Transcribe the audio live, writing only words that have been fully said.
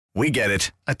We get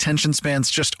it. Attention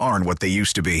spans just aren't what they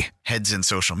used to be. Heads in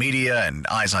social media and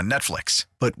eyes on Netflix.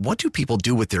 But what do people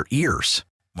do with their ears?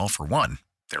 Well, for one,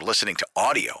 they're listening to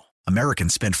audio.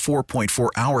 Americans spend 4.4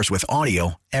 hours with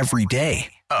audio every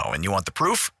day. Oh, and you want the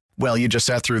proof? Well, you just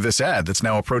sat through this ad that's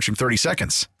now approaching 30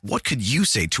 seconds. What could you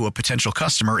say to a potential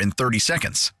customer in 30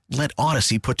 seconds? Let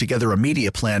Odyssey put together a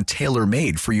media plan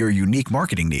tailor-made for your unique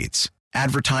marketing needs.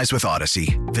 Advertise with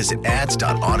Odyssey. Visit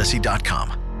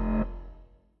ads.odyssey.com.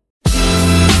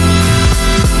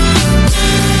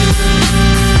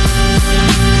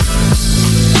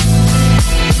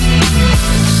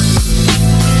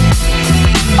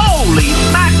 Holy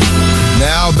mackerel!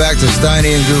 Now back to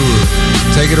Steiny and Guru.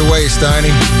 Take it away,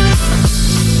 Steiny.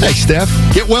 Hey, Steph.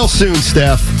 Get well soon,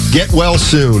 Steph. Get well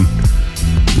soon.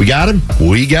 We got him?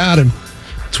 We got him.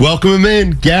 Let's welcome him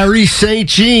in. Gary St.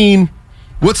 Jean.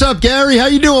 What's up, Gary? How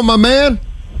you doing, my man?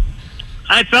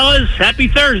 Hi, fellas. Happy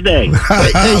Thursday.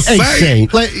 Hey,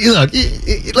 Saint. Look,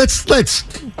 let's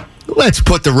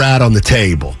put the rat on the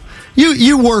table.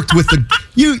 You worked with the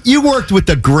you worked with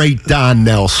the great Don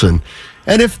Nelson,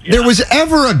 and if there was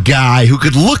ever a guy who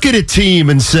could look at a team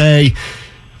and say,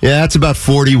 "Yeah, that's about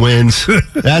 40 wins.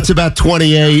 That's about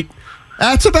 28.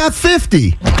 That's about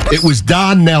 50," it was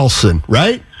Don Nelson,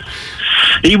 right?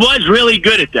 He was really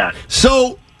good at that.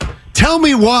 So, tell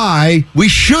me why we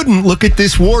shouldn't look at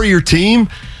this Warrior team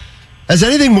as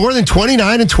anything more than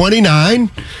 29-29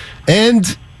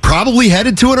 and probably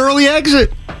headed to an early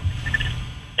exit.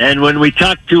 And when we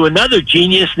talked to another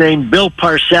genius named Bill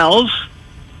Parcells,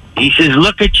 he says,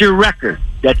 look at your record.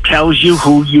 That tells you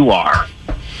who you are.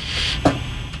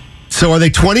 So are they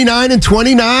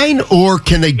 29-29, or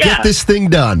can they get this thing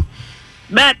done?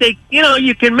 Matt,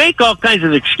 you can make all kinds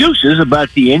of excuses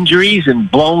about the injuries and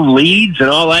blown leads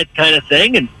and all that kind of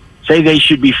thing and say they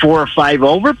should be 4 or 5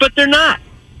 over, but they're not.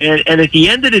 And at the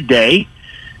end of the day,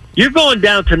 you're going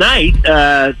down tonight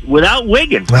without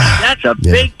Wiggins. That's a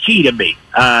big key to me.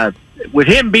 With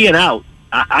him being out,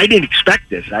 I didn't expect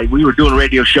this. We were doing a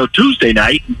radio show Tuesday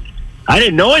night. I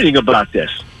didn't know anything about this.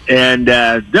 And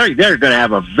they're going to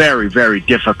have a very, very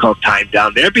difficult time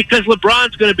down there because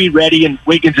LeBron's going to be ready and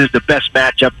Wiggins is the best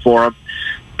matchup for him.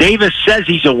 Davis says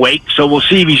he's awake, so we'll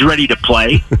see if he's ready to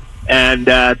play. And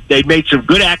they made some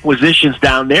good acquisitions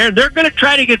down there, and they're going to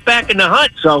try to get back in the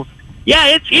hunt. So,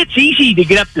 yeah, it's easy to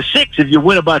get up to 6 if you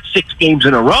win about 6 games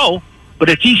in a row, but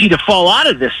it's easy to fall out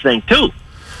of this thing, too.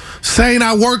 Saying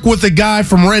I work with a guy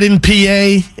from Reading,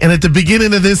 PA, and at the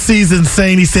beginning of this season,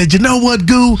 saying he said, you know what,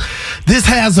 Goo, this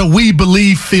has a we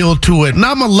believe feel to it. And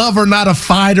I'm a lover, not a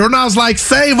fighter. And I was like,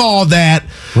 save all that.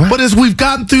 What? But as we've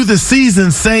gotten through the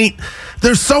season, Saint,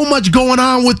 there's so much going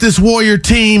on with this Warrior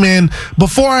team. And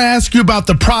before I ask you about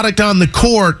the product on the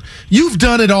court, you've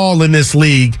done it all in this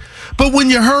league. But when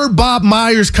you heard Bob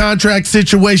Myers' contract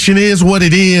situation is what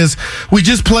it is, we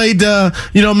just played,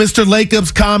 Mr.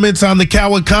 Lacob's comments on the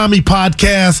Kawakami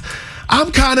podcast.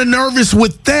 I'm kind of nervous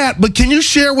with that, but can you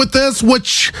share with us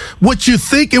what you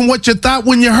think and what you thought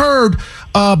when you heard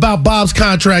about Bob's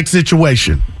contract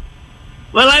situation?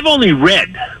 Well, I've only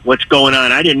read what's going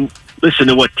on. I didn't listen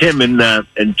to what Tim and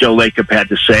Joe Lacob had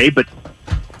to say, but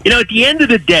at the end of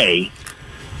the day,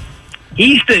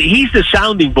 he's the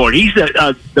sounding board. He's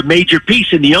the major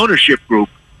piece in the ownership group,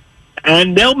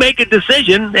 and they'll make a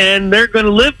decision, and they're going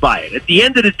to live by it. At the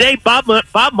end of the day, Bob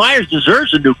Myers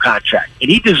deserves a new contract,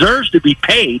 and he deserves to be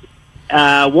paid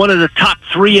one of the top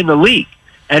 3 in the league.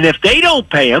 And if they don't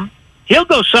pay him, he'll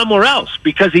go somewhere else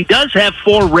because he does have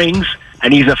 4 rings,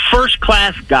 and he's a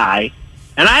first-class guy.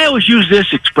 And I always use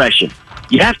this expression.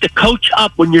 You have to coach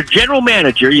up. When you're general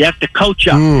manager, you have to coach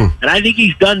up. And I think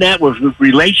he's done that with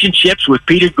relationships with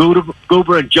Peter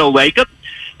Guber and Joe Lacob.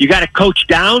 You got to coach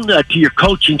down to your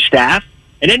coaching staff,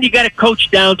 and then you got to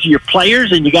coach down to your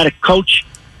players, and you got to coach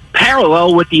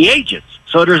parallel with the agents.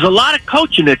 So there's a lot of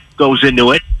coaching that goes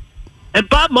into it. And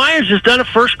Bob Myers has done a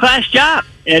first-class job.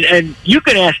 And you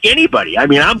can ask anybody. I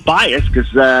mean, I'm biased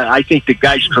because I think the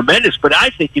guy's tremendous, but I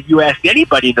think if you ask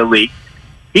anybody in the league,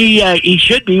 he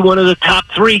should be one of the top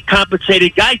 3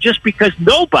 compensated guys just because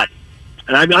nobody,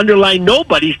 and I'm underlining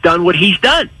nobody's done what he's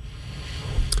done.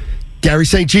 Gary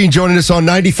St. Jean joining us on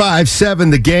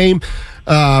 95.7 The Game.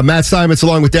 Matt Steinmetz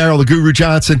along with Daryl the Guru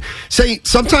Johnson.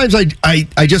 Sometimes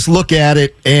I just look at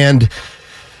it and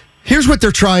here's what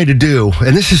they're trying to do.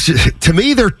 And this is, to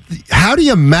me, how do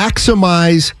you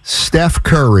maximize Steph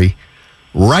Curry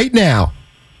right now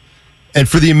and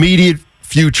for the immediate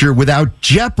future without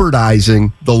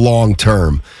jeopardizing the long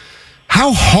term?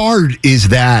 How hard is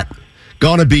that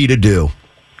going to be to do?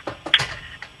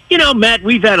 Matt,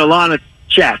 we've had a lot of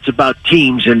chats about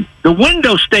teams, and the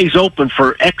window stays open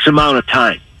for X amount of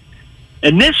time.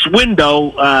 And this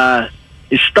window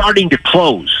is starting to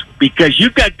close because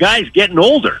you've got guys getting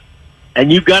older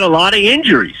and you've got a lot of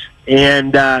injuries.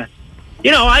 And,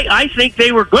 I think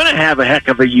they were going to have a heck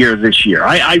of a year this year.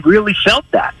 I really felt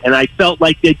that. And I felt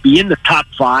like they'd be in the top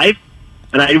 5.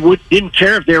 And I didn't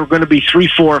care if they were going to be 3,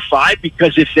 4, or 5,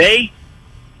 because if they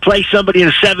play somebody in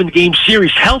a 7-game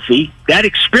series healthy, that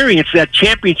experience, that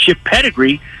championship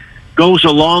pedigree goes a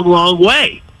long, long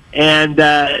way. And,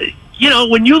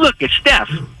 when you look at Steph,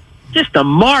 just a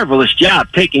marvelous job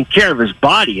taking care of his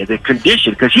body and the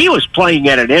condition, because he was playing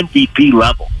at an MVP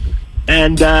level.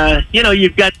 And,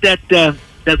 you've got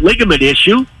that ligament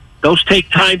issue. Those take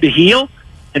time to heal.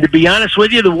 And to be honest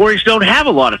with you, the Warriors don't have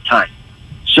a lot of time.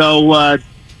 So,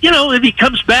 if he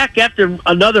comes back after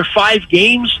another 5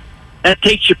 games, that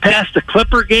takes you past the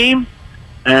Clipper game.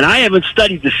 And I haven't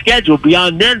studied the schedule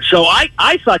beyond then, so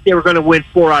I thought they were going to win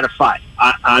 4 out of 5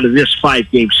 out of this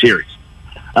 5-game series.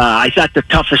 I thought the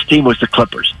toughest team was the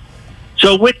Clippers.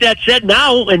 So with that said,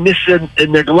 now, and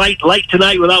they're light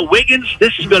tonight without Wiggins,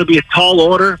 this is going to be a tall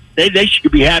order. They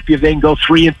should be happy if they can go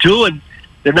 3-2, and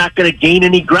they're not going to gain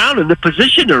any ground in the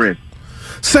position they're in.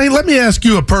 Say, let me ask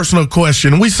you a personal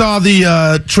question. We saw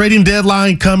the trading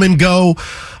deadline come and go.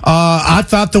 I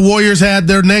thought the Warriors had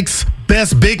their next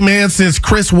best big man since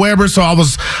Chris Webber, so I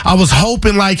was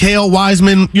hoping like hell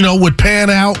Wiseman, would pan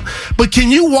out. But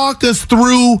can you walk us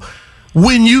through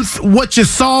when what you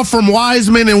saw from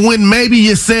Wiseman and when maybe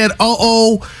you said,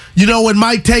 it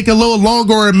might take a little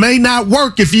longer or it may not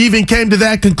work, if you even came to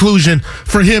that conclusion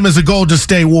for him as a Golden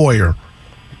State Warrior?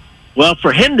 Well,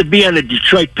 for him to be on the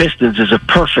Detroit Pistons is a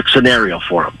perfect scenario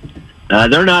for him.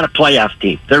 They're not a playoff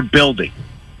team. They're building.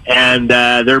 And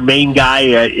their main guy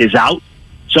is out.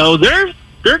 So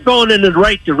they're going in the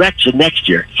right direction next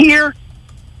year. Here,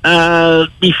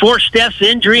 before Steph's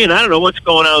injury, and I don't know what's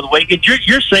going on with Wiggins,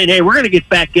 you're saying, hey, we're going to get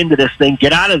back into this thing,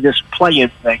 get out of this play-in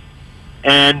thing,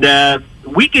 and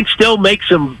we can still make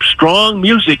some strong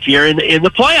music here in the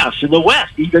playoffs in the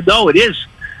West, even though it is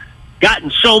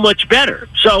gotten so much better.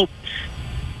 So,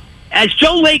 as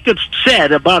Joe Lacob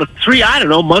said about 3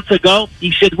 months ago,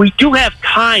 he said, we do have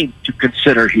time to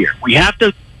consider here.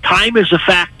 Time is a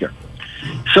factor.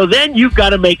 So then you've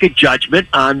got to make a judgment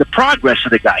on the progress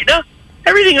of the guy. Now,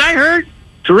 everything I heard,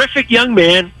 terrific young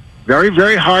man, very,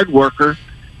 very hard worker,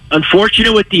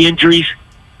 unfortunate with the injuries.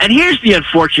 And here's the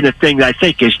unfortunate thing that I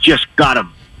think has just got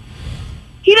him.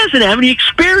 He doesn't have any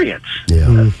experience.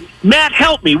 Yeah. Matt,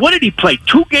 help me. What did he play?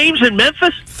 2 games in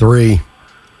Memphis? 3.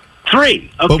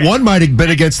 3. Okay. But one might have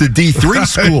been against the D3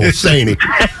 school, Sainey.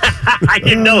 I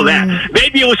didn't know that.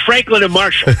 Maybe it was Franklin and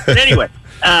Marshall. But anyway,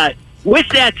 with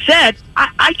that said,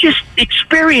 I just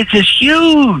experience is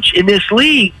huge in this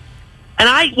league.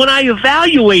 And when I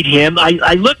evaluate him,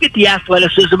 I look at the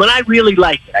athleticism, and I really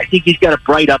like it. I think he's got a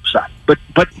bright upside. But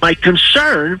my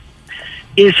concern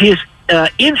is his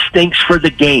instincts for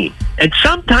the game. And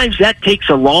sometimes that takes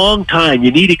a long time.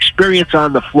 You need experience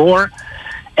on the floor.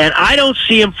 And I don't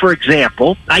see him, for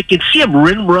example, I can see him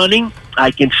rim running.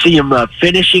 I can see him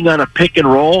finishing on a pick and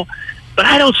roll. But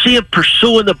I don't see him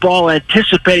pursuing the ball,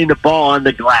 anticipating the ball on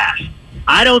the glass.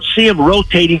 I don't see him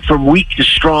rotating from weak to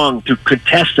strong to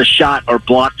contest a shot or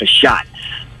block a shot.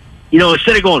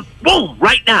 Instead of going, boom,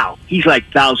 right now, he's like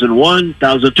 1,001,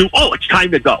 1,002. Oh, it's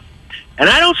time to go. And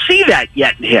I don't see that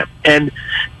yet in him. And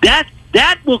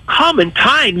that will come in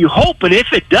time, you hope. And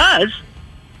if it does,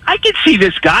 I can see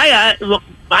this guy.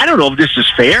 I don't know if this is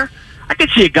fair. I could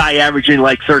see a guy averaging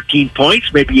like 13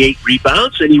 points, maybe 8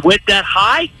 rebounds, and he went that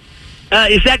high.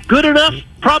 Is that good enough?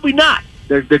 Probably not.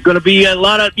 There's going to be a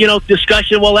lot of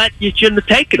discussion. Well, that you shouldn't have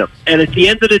taken him. And at the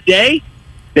end of the day,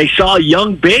 they saw a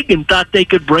young big and thought they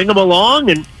could bring him along,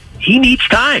 and he needs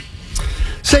time.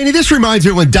 Sandy, this reminds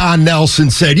me of when Don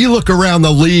Nelson said, you look around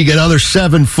the league at other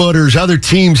 7-footers, other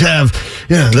teams have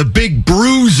the big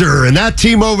bruiser, and that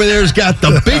team over there's got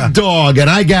the big dog, and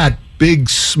I got Big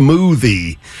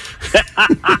Smoothie.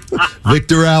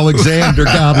 Victor Alexander,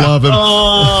 God love him.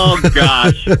 Oh,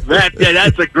 gosh.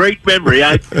 That's a great memory.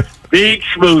 Big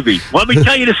Smoothie. Want me to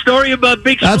tell you the story about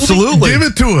Big Smoothie? Absolutely. Give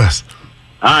it to us.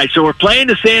 All right, so we're playing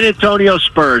the San Antonio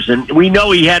Spurs, and we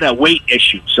know he had a weight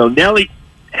issue. So Nelly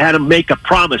had him make a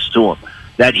promise to him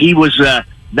that he was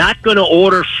not going to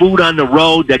order food on the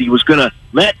road, that he was going to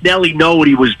let Nelly know what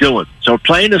he was doing. So we're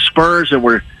playing the Spurs, and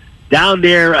we're down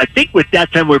there. I think with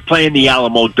that time we're playing the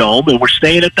Alamo Dome, and we're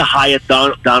staying at the Hyatt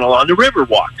down along the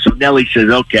Riverwalk. So Nelly says,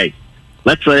 okay,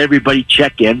 let's let everybody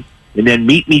check in, and then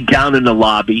meet me down in the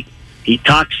lobby. He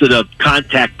talks to the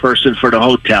contact person for the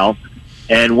hotel,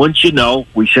 and once you know,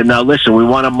 we said, now listen, we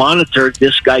want to monitor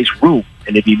this guy's room,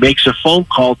 and if he makes a phone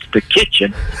call to the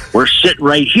kitchen, we're sitting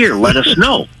right here. Let us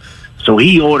know. So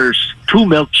he orders 2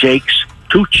 milkshakes,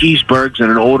 2 cheeseburgers,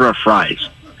 and an order of fries.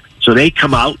 So they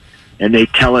come out and they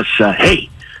tell us, hey,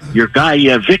 your guy,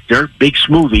 Victor, Big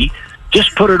Smoothie,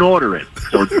 just put an order in.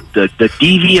 So the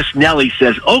devious Nelly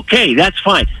says, okay, that's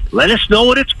fine. Let us know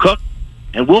when it's cooked,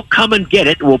 and we'll come and get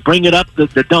it, and we'll bring it up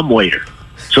the dumbwaiter.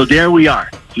 So there we are.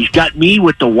 He's got me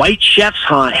with the white chef's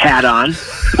hat on,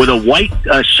 with a white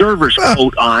server's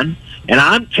coat on, and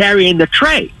I'm carrying the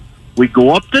tray. We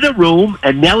go up to the room,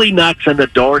 and Nelly knocks on the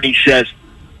door, and he says,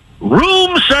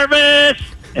 room service!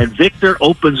 And Victor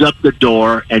opens up the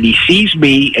door, and he sees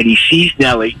me, and he sees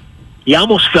Nelly. He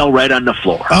almost fell right on the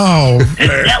floor. Oh,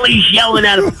 and Nelly's yelling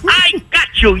at him, I got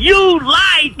you! You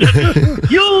lied to me!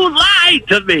 You lied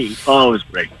to me! Oh, it was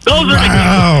great. Those are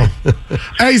the games.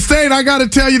 Hey, State, I got to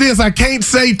tell you this. I can't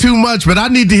say too much, but I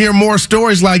need to hear more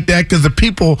stories like that because the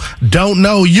people don't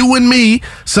know. You and me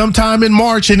sometime in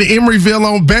March in Emeryville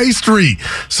on Bay Street.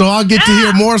 So I'll get to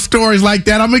hear more stories like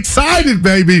that. I'm excited,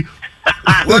 baby.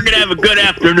 We're going to have a good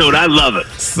afternoon. I love it.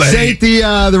 Saint,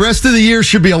 the rest of the year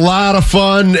should be a lot of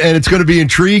fun, and it's going to be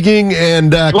intriguing,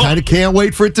 and kind of can't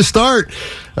wait for it to start.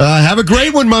 Have a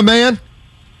great one, my man.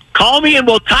 Call me, and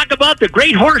we'll talk about the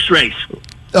great horse race.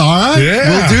 All right,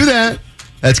 we'll do that.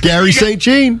 That's Gary St.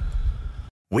 Jean.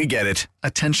 We get it.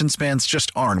 Attention spans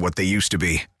just aren't what they used to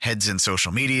be. Heads in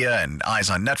social media and eyes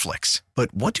on Netflix.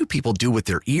 But what do people do with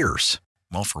their ears?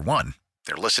 Well, for one,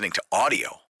 they're listening to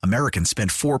audio. Americans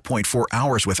spend 4.4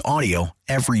 hours with audio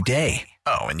every day.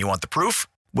 Oh, and you want the proof?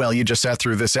 Well, you just sat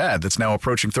through this ad that's now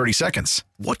approaching 30 seconds.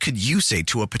 What could you say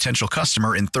to a potential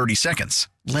customer in 30 seconds?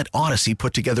 Let Odyssey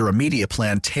put together a media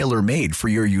plan tailor-made for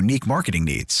your unique marketing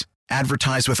needs.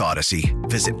 Advertise with Odyssey.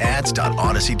 Visit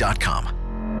ads.odyssey.com.